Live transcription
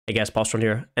Hey guys, Palsteron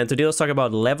here, and today let's talk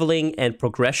about leveling and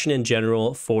progression in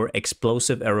general for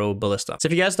Explosive Arrow Ballista. So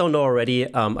if you guys don't know already,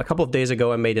 a couple of days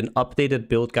ago I made an updated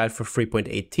build guide for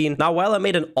 3.18. Now, while I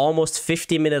made an almost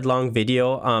 50-minute long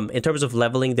video, in terms of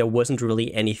leveling, there wasn't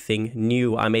really anything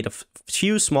new. I made a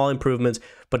few small improvements,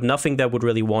 but nothing that would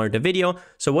really warrant a video.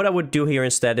 So what I would do here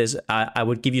instead is I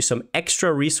would give you some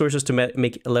extra resources to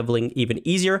make leveling even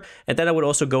easier, and then I would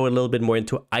also go a little bit more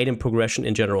into item progression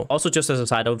in general. Also, just as a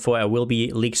side info, I will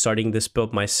be league starting this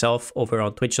build myself over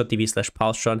on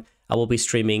twitch.tv/Palsteron. I will be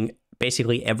streaming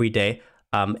basically every day.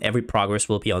 Every progress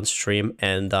will be on stream,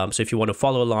 and so if you want to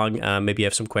follow along, maybe you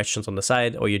have some questions on the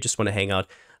side, or you just want to hang out,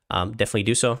 definitely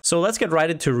do so. So let's get right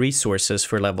into resources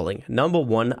for leveling. Number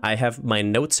one, I have my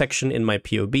note section in my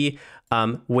POB,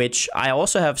 which I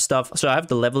also have stuff. So I have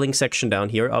the leveling section down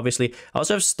here. Obviously, I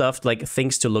also have stuff like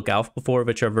things to look out for,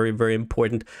 which are very, very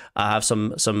important. I have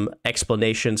some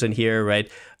explanations in here, right?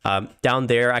 Down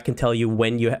there, I can tell you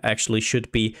when you actually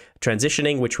should be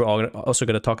transitioning, which we're also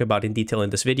going to talk about in detail in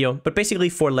this video. But basically,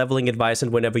 for leveling advice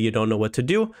and whenever you don't know what to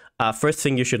do, first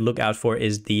thing you should look out for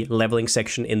is the leveling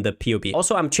section in the POB.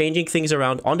 Also, I'm changing things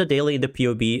around on the daily in the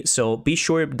POB, so be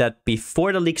sure that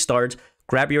before the league starts,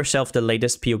 grab yourself the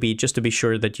latest POB just to be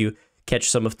sure that you catch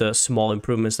some of the small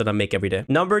improvements that I make every day.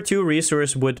 Number two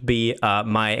resource would be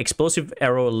my Explosive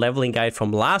Arrow leveling guide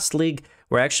from last league,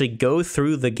 where I actually go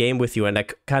through the game with you, and I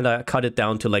kind of cut it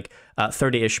down to like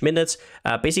 30-ish minutes.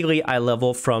 Basically, I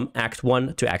level from Act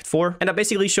 1 to Act 4, and I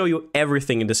basically show you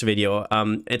everything in this video.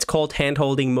 It's called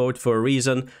hand-holding mode for a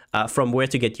reason, from where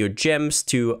to get your gems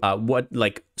to what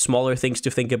like smaller things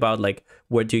to think about, like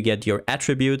where do you get your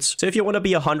attributes. So if you want to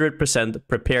be 100%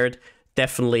 prepared,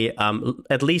 definitely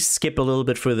at least skip a little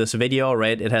bit through this video,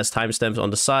 right? It has timestamps on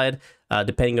the side,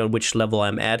 depending on which level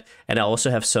I'm at, and I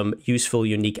also have some useful,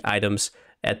 unique items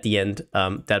at the end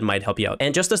that might help you out.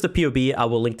 And just as the POB, I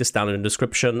will link this down in the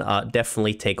description.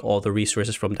 Definitely take all the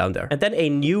resources from down there. And then a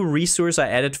new resource I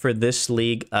added for this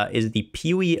league is the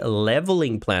PoE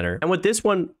leveling planner. And what this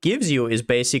one gives you is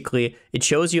basically, it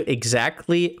shows you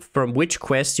exactly from which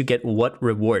quest you get what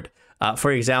reward.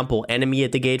 For example, enemy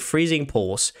at the gate freezing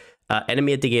pulse,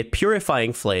 enemy at the gate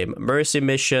purifying flame, mercy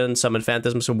mission, summon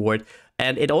phantasms reward,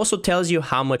 and it also tells you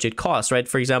how much it costs, right?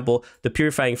 For example, the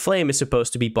purifying flame is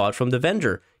supposed to be bought from the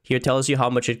vendor. Here it tells you how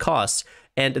much it costs.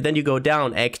 And then you go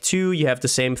down, Act 2, you have the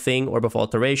same thing, Orb of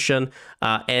Alteration,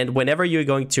 and whenever you're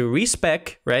going to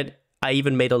respec, right, I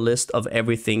even made a list of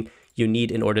everything you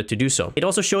need in order to do so. It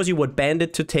also shows you what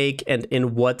bandit to take and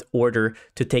in what order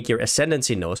to take your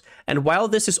ascendancy nodes. And while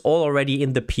this is all already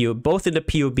in the POB, both in the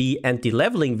POB and the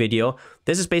leveling video,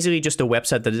 this is basically just a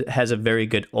website that has a very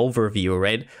good overview,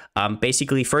 right?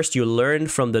 Basically, first you learn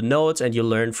from the nodes and you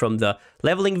learn from the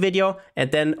leveling video,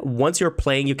 and then once you're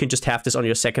playing, you can just have this on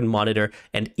your second monitor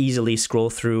and easily scroll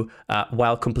through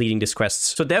while completing these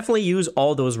quests. So definitely use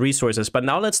all those resources. But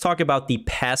now let's talk about the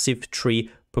passive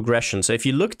tree progression. So if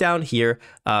you look down here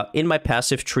in my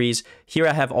passive trees, here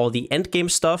I have all the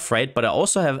endgame stuff, right? But I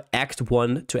also have Act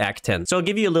 1 to Act 10. So I'll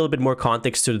give you a little bit more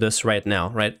context to this right now,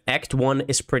 right? Act 1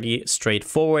 is pretty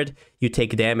straightforward. You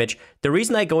take damage. The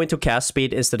reason I go into cast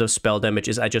speed instead of spell damage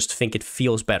is I just think it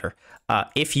feels better.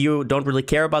 If you don't really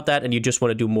care about that and you just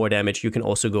want to do more damage, you can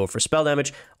also go for spell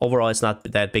damage. Overall, it's not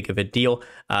that big of a deal.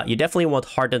 You definitely want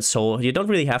heart and soul. You don't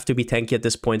really have to be tanky at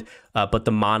this point, but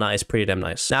the mana is pretty damn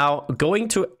nice. Now, going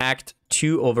to Act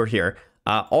 2 over here,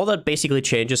 all that basically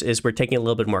changes is we're taking a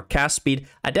little bit more cast speed.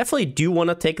 I definitely do want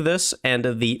to take this,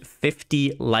 and the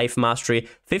 50 life mastery,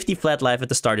 50 flat life at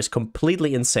the start is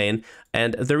completely insane.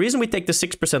 And the reason we take the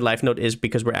 6% life note is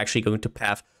because we're actually going to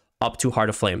path up to Heart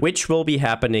of Flame, which will be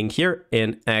happening here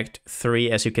in Act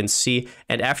 3, as you can see.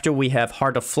 And after we have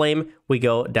Heart of Flame, we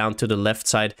go down to the left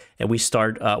side and we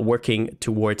start working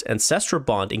towards Ancestral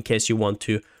Bond in case you want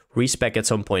to respec at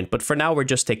some point. But for now, we're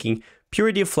just taking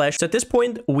Purity of Flesh. So at this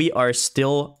point, we are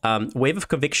still Wave of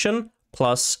Conviction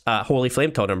plus Holy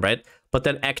Flame Totem, right? But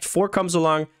then Act 4 comes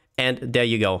along, and there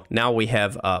you go. Now we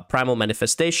have Primal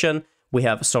Manifestation, we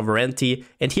have Sovereignty,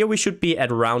 and here we should be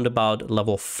at around about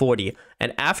level 40.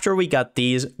 And after we got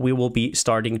these, we will be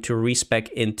starting to respec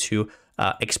into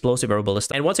Explosive Arrow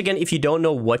Ballista. And once again, if you don't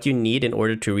know what you need in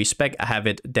order to respec, I have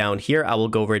it down here. I will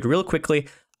go over it real quickly.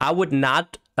 I would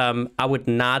not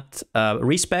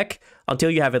respec until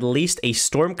you have at least a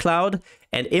Storm Cloud,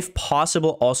 and if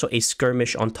possible, also a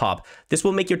Skirmish on top. This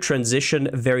will make your transition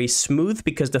very smooth,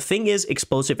 because the thing is,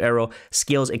 Explosive Arrow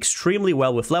scales extremely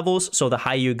well with levels, so the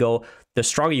higher you go, the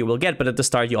stronger you will get, but at the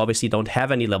start, you obviously don't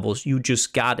have any levels. You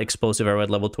just got Explosive Arrow at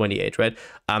level 28, right?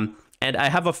 And I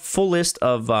have a full list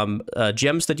of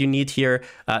gems that you need here.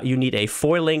 You need a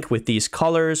foil link with these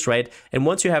colors, right? And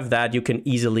once you have that, you can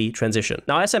easily transition.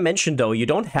 Now, as I mentioned, though, you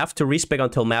don't have to respec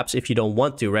until maps if you don't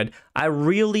want to, right? I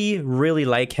really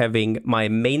like having my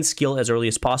main skill as early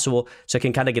as possible, so I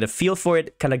can kind of get a feel for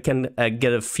it, kind of can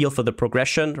get a feel for the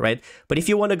progression, right? But if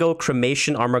you want to go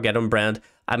Cremation Armageddon brand,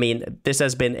 I mean, this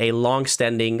has been a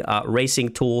long-standing racing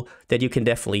tool that you can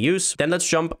definitely use. Then let's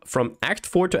jump from Act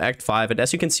 4 to Act 5. And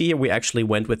as you can see here, we actually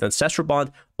went with Ancestral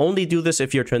Bond. Only do this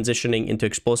if you're transitioning into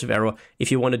Explosive Arrow.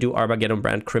 If you want to do Armageddon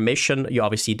brand Cremation, you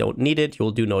obviously don't need it.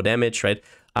 You'll do no damage, right?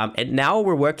 And now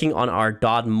we're working on our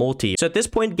dot multi. So at this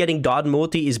point, getting dot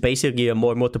multi is basically a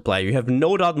more multiplier. You have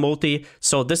no dot multi,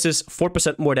 so this is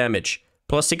 4% more damage.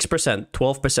 Plus 6%,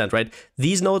 12%, right?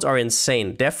 These nodes are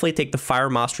insane. Definitely take the Fire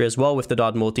Mastery as well with the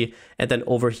dot multi. And then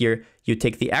over here, you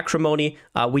take the Acrimony.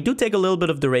 We do take a little bit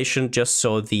of duration just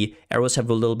so the arrows have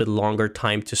a little bit longer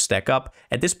time to stack up.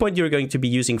 At this point, you're going to be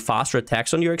using faster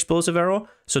attacks on your Explosive Arrow.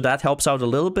 So that helps out a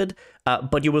little bit,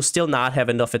 but you will still not have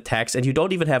enough attacks and you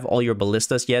don't even have all your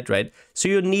ballistas yet, right? So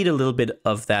you need a little bit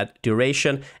of that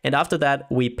duration. And after that,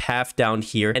 we path down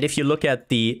here. And if you look at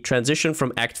the transition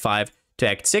from Act 5 to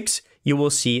Act 6, you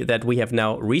will see that we have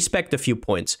now respect a few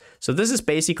points. So this is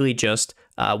basically just,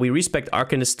 we respect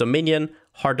Arcanist Dominion,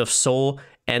 Heart of Soul,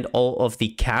 and all of the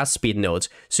cast speed nodes.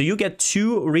 So you get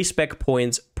 2 respect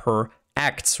points per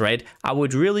acts, right? I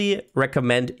would really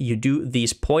recommend you do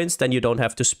these points, then you don't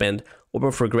have to spend Orb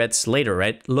of Regrets later,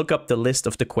 right? Look up the list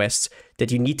of the quests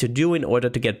that you need to do in order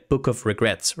to get Book of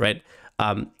Regrets, right?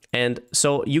 And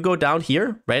so you go down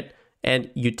here, right?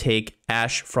 And you take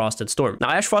Ash, Frost, and Storm.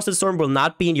 Now, Ash, Frost, and Storm will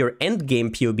not be in your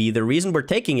endgame POB. The reason we're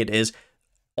taking it is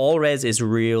all res is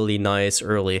really nice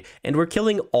early, and we're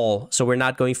killing all, so we're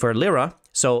not going for Lyra,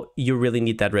 so you really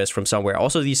need that res from somewhere.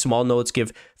 Also, these small nodes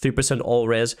give 3% all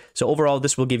res, so overall,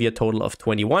 this will give you a total of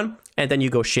 21, and then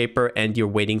you go Shaper, and you're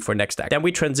waiting for next act. Then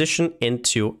we transition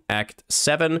into Act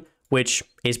 7, which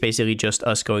is basically just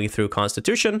us going through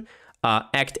Constitution.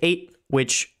 Act 8,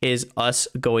 which is us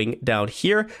going down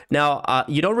here. Now,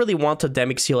 you don't really want to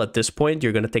Demic Seal at this point.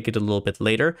 You're going to take it a little bit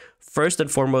later. First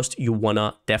and foremost, you want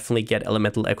to definitely get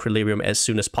Elemental Equilibrium as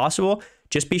soon as possible.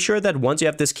 Just be sure that once you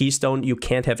have this Keystone, you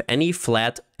can't have any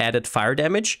flat added fire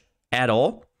damage at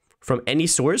all from any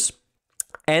source.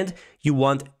 And you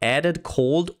want added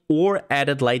cold or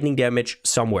added lightning damage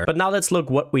somewhere. But now let's look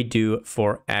what we do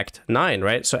for Act 9,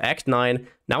 right? So Act 9,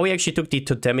 now we actually took the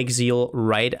Totemic Zeal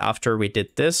right after we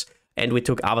did this. And we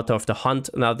took Avatar of the Hunt.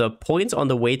 Now, the points on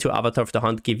the way to Avatar of the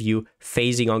Hunt give you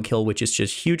phasing on kill, which is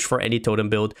just huge for any totem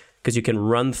build, because you can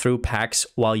run through packs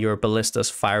while your ballistas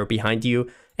fire behind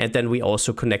you. And then we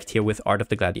also connect here with Art of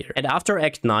the Gladiator. And after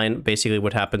Act 9, basically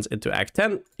what happens into Act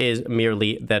 10 is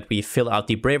merely that we fill out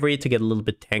the Bravery to get a little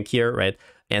bit tankier, right?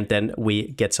 And then we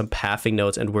get some pathing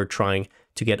nodes, and we're trying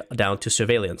to get down to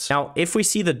Surveillance. Now, if we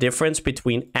see the difference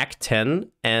between Act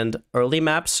 10 and early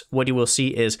maps, what you will see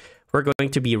is we're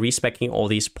going to be respecing all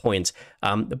these points.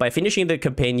 By finishing the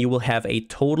campaign, you will have a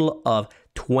total of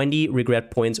 20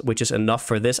 regret points, which is enough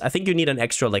for this. I think you need an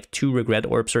extra like 2 regret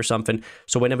orbs or something.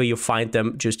 So whenever you find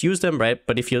them, just use them, right?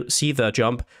 But if you see the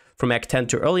jump from Act 10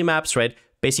 to early maps, right?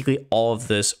 Basically all of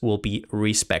this will be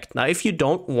respect. Now, if you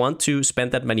don't want to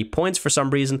spend that many points for some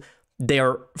reason, they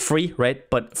are free, right?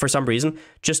 But for some reason,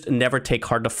 just never take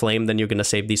Heart of Flame, then you're going to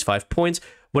save these 5 points.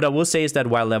 What I will say is that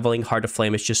while leveling, Heart of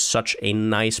Flame is just such a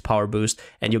nice power boost,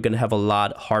 and you're going to have a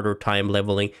lot harder time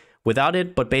leveling without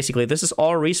it. But basically, this is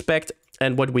all respect.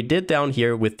 And what we did down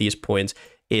here with these points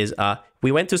is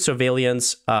we went to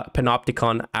Surveillance,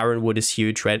 Panopticon, Ironwood is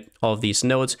huge, right? All of these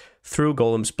nodes through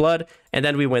Golem's Blood. And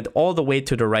then we went all the way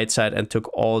to the right side and took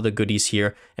all the goodies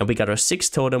here. And we got our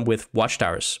 6th totem with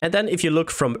Watchtowers. And then if you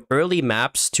look from early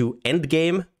maps to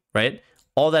endgame, right?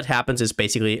 All that happens is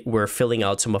basically we're filling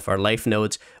out some of our life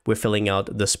nodes. We're filling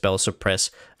out the Spell Suppress,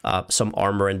 some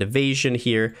Armor and Evasion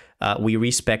here. We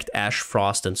respect Ash,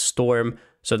 Frost, and Storm.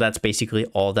 So that's basically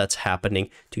all that's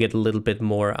happening to get a little bit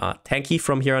more tanky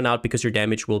from here on out, because your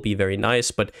damage will be very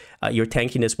nice, but your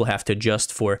tankiness will have to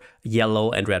adjust for yellow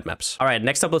and red maps. All right,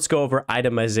 next up, let's go over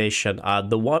itemization.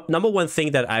 The number one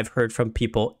thing that I've heard from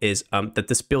people is that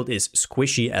this build is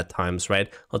squishy at times,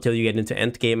 right? Until you get into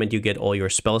endgame and you get all your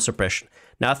spell suppression.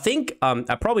 Now, I think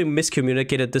I probably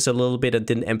miscommunicated this a little bit and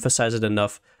didn't emphasize it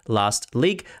enough last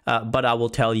league, but I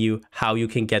will tell you how you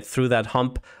can get through that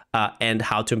hump and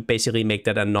how to basically make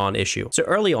that a non-issue. So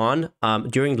early on,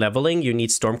 during leveling, you need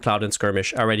Stormcloud and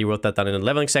Skirmish. I already wrote that down in the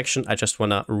leveling section. I just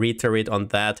want to reiterate on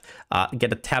that.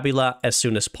 Get a Tabula as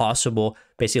soon as possible.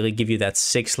 Basically give you that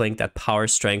 6 link, that power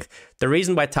strength. The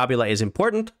reason why Tabula is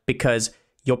important, because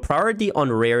your priority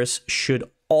on rares should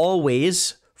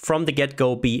always from the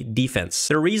get-go be defense.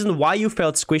 The reason why you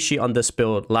felt squishy on this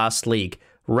build last league,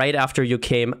 right after you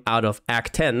came out of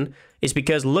Act 10, is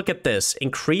because look at this,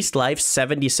 increased life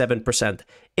 77%.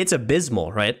 It's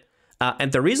abysmal, right?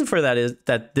 And the reason for that is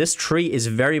that this tree is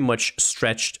very much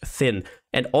stretched thin,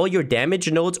 and all your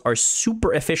damage nodes are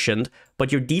super efficient,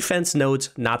 but your defense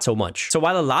nodes not so much. So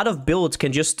while a lot of builds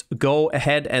can just go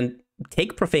ahead and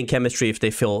take profane chemistry if they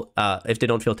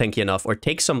don't feel tanky enough, or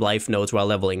take some life nodes while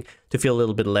leveling to feel a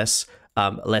little bit less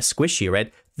squishy,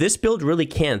 right? This build really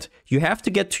can't. You have to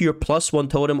get to your +1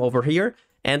 totem over here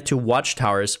and to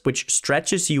watchtowers, which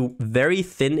stretches you very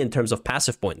thin in terms of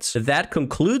passive points. That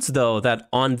concludes, though, that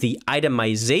on the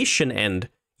itemization end,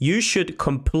 you should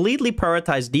completely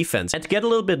prioritize defense. And to get a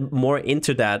little bit more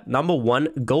into that, number one,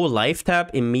 go life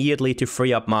tap immediately to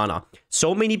free up mana.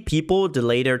 So many people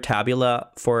delay their tabula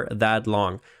for that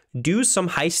long. Do some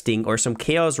heisting or some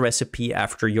chaos recipe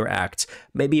after your acts.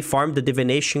 Maybe farm the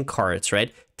divination cards,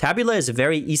 right? Tabula is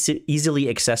very easily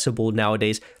accessible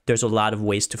nowadays. There's a lot of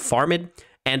ways to farm it.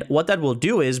 And what that will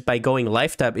do is, by going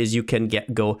life tap, is you can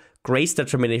go Grace,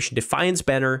 Determination, Defiance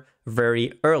banner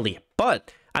very early.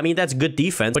 But, I mean, that's good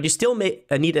defense, but you still may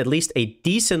need at least a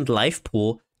decent life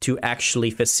pool to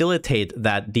actually facilitate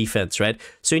that defense, right?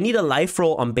 So you need a life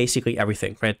roll on basically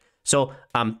everything, right? So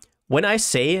when I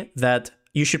say that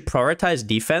you should prioritize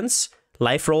defense,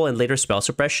 life roll, and later spell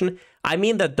suppression, I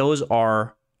mean that those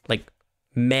are like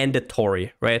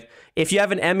mandatory, right? If you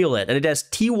have an amulet and it has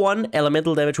T1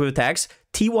 elemental damage with attacks,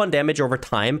 T1 damage over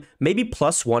time, maybe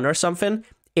 +1 or something,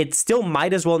 it still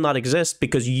might as well not exist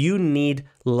because you need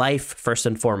life first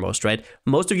and foremost, right?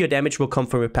 Most of your damage will come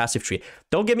from your passive tree.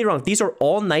 Don't get me wrong, these are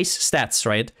all nice stats,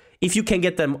 right? If you can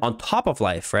get them on top of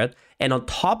life, right? And on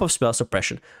top of spell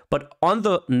suppression. But on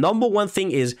the number one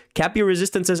thing is cap your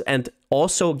resistances and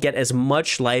also get as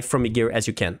much life from your gear as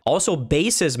you can. Also,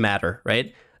 bases matter,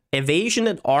 right? Evasion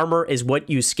and armor is what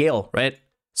you scale, right?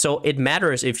 So it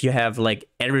matters if you have like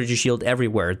energy shield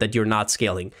everywhere that you're not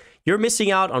scaling. You're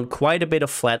missing out on quite a bit of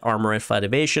flat armor and flat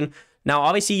evasion. Now,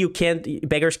 obviously,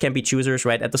 beggars can't be choosers,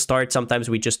 right? At the start, sometimes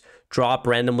we just drop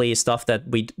randomly stuff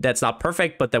that's not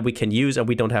perfect, but that we can use and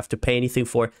we don't have to pay anything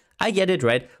for. I get it,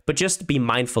 right? But just be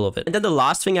mindful of it. And then the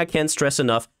last thing I can't stress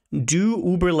enough, do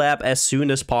Uberlap as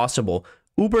soon as possible.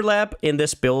 Uberlap in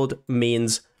this build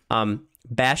means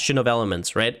Bastion of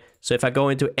Elements, right? So if I go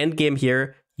into endgame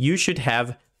here, you should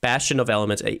have Bastion of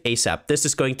Elements ASAP. This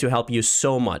is going to help you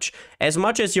so much. As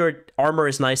much as your armor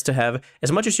is nice to have,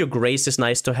 as much as your grace is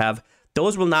nice to have,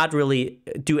 those will not really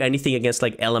do anything against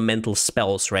like elemental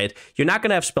spells, right? You're not going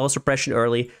to have spell suppression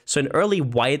early. So in early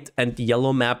white and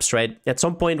yellow maps, right? At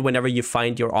some point, whenever you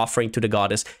find your offering to the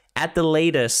goddess, at the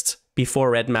latest, before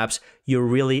red maps, you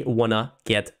really want to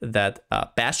get that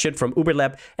Bastion from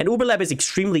Uberlap. And Uberlap is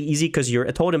extremely easy because you're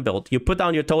a totem build. You put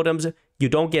down your totems, you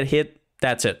don't get hit,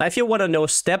 that's it. If you want to know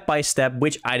step by step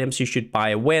which items you should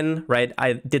buy when, right?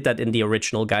 I did that in the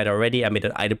original guide already. I made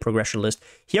an item progression list.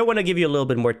 Here I want to give you a little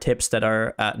bit more tips that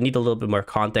are need a little bit more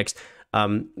context.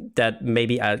 That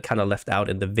maybe I kind of left out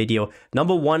in the video.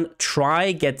 Number one,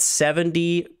 try get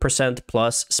 70%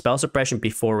 plus spell suppression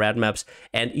before red maps,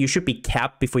 and you should be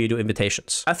capped before you do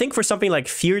invitations. I think for something like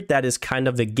Feared, that is kind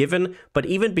of the given, but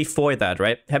even before that,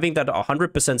 right? Having that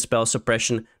 100% spell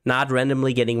suppression, not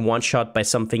randomly getting one shot by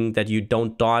something that you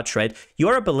don't dodge, right?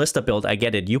 You're a Ballista build, I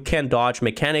get it. You can dodge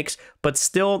mechanics, but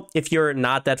still, if you're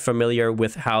not that familiar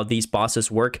with how these bosses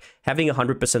work, having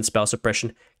 100% spell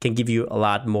suppression can give you a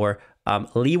lot more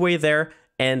leeway there.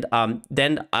 And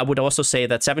then I would also say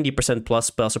that 70% plus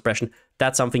spell suppression,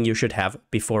 that's something you should have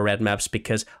before red maps,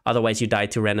 because otherwise you die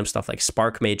to random stuff like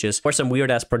spark mages or some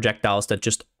weird ass projectiles that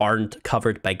just aren't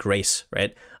covered by grace,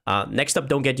 right? Next up,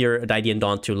 don't get your Daedian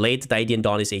Dawn too late. Daedian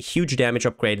Dawn is a huge damage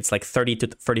upgrade. It's like 30 to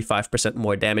 35%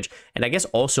 more damage. And I guess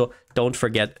also don't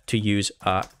forget to use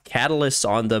catalysts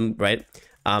on them, right?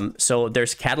 So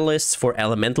there's catalysts for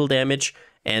elemental damage,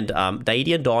 and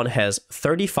Daedian Dawn has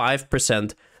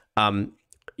 35%,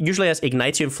 usually has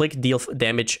ignites you inflict deal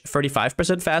damage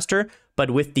 35% faster,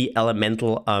 but with the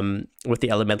elemental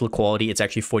quality, it's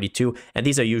actually 42, and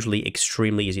these are usually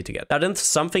extremely easy to get. Now then,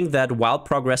 something that while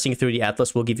progressing through the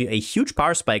Atlas will give you a huge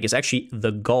power spike is actually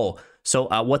the Gull. So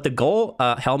what the Gull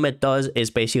helmet does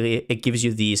is basically it gives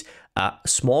you these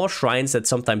small shrines that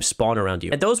sometimes spawn around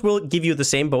you. And those will give you the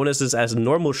same bonuses as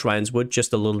normal shrines would,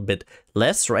 just a little bit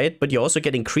less, right? But you also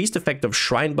get increased effect of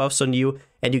shrine buffs on you,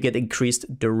 and you get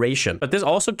increased duration. But this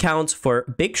also counts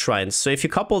for big shrines. So if you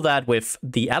couple that with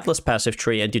the Atlas passive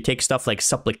tree and you take stuff like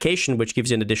Supplication, which gives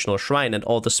you an additional shrine, and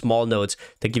all the small nodes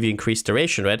that give you increased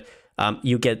duration, right?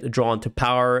 You get drawn to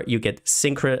power, you get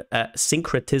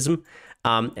syncretism,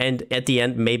 And at the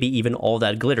end, maybe even all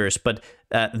that glitters. But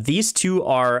these two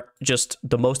are just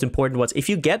the most important ones. If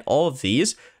you get all of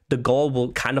these, the goal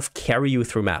will kind of carry you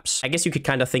through maps. I guess you could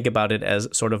kind of think about it as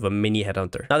sort of a mini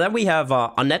headhunter. Now then we have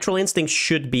Unnatural Instinct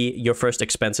should be your first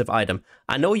expensive item.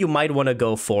 I know you might want to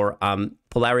go for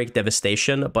Polaric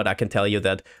Devastation, but I can tell you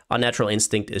that Unnatural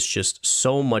Instinct is just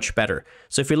so much better.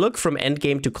 So if you look from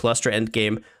endgame to cluster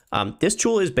endgame, this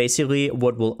tool is basically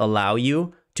what will allow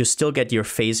you to still get your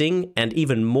phasing and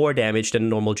even more damage than a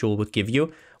normal jewel would give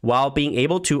you, while being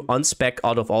able to unspec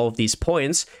out of all of these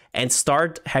points and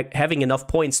start having enough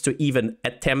points to even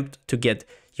attempt to get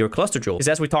your cluster jewel. Because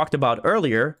as we talked about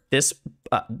earlier, this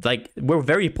we're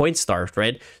very point starved,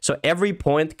 right? So every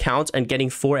point counts, and getting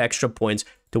 4 extra points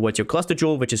towards your cluster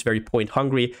jewel, which is very point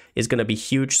hungry, is going to be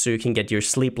huge, so you can get your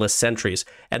sleepless sentries.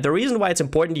 And the reason why it's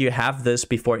important you have this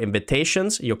before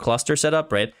invitations, your cluster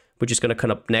setup, right, which is going to come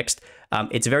up next,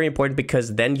 it's very important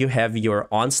because then you have your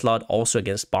onslaught also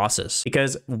against bosses.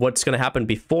 Because what's going to happen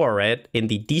before, right, in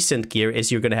the decent gear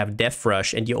is you're going to have Death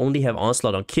Rush and you only have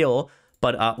onslaught on kill.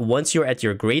 But once you're at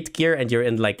your great gear and you're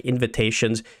in like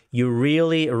invitations, you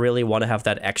really want to have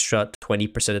that extra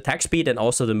 20% attack speed, and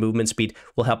also the movement speed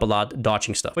will help a lot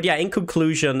dodging stuff. But yeah, in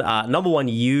conclusion, number one,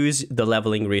 use the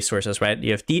leveling resources, right?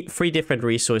 You have 3 different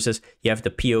resources. You have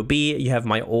the POB, you have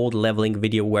my old leveling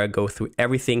video where I go through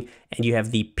everything, and you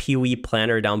have the PoE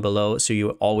planner down below, so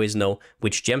you always know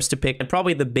which gems to pick. And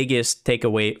probably the biggest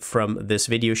takeaway from this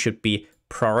video should be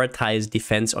prioritize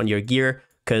defense on your gear,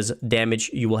 because damage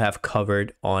you will have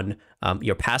covered on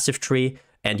your passive tree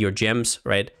and your gems,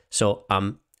 right? So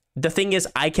the thing is,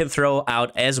 I can throw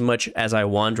out as much as I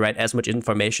want, right? As much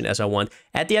information as I want.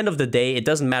 At the end of the day, it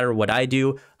doesn't matter what I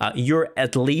do. You're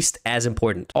at least as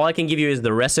important. All I can give you is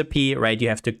the recipe, right? You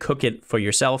have to cook it for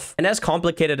yourself. And as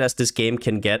complicated as this game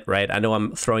can get, right? I know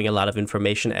I'm throwing a lot of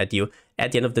information at you.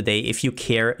 At the end of the day, if you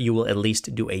care, you will at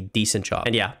least do a decent job.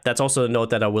 And yeah, that's also a note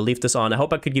that I will leave this on. I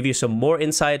hope I could give you some more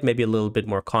insight, maybe a little bit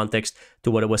more context to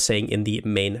what I was saying in the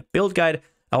main build guide.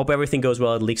 I hope everything goes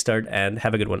well at LeagueStart, and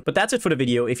have a good one. But that's it for the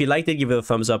video. If you liked it, give it a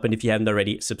thumbs up, and if you haven't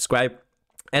already, subscribe.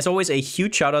 As always, a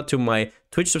huge shout out to my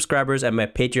Twitch subscribers and my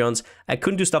Patreons. I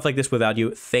couldn't do stuff like this without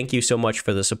you. Thank you so much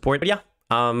for the support. But yeah,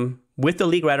 with the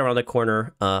league right around the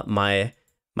corner, my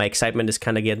excitement is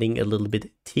kind of getting a little bit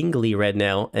tingly right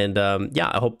now. And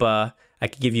yeah, I hope I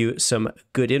can give you some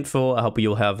good info. I hope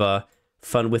you'll have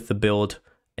fun with the build.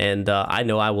 And I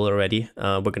know I will already.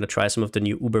 We're gonna try some of the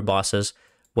new Uber bosses.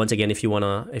 Once again, if you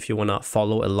wanna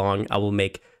follow along, I will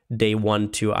make day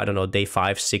 1 to, I don't know, day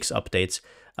 5, 6 updates.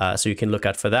 So you can look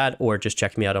out for that, or just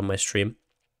check me out on my stream.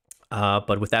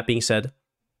 But with that being said,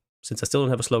 since I still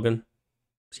don't have a slogan,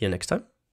 see you next time.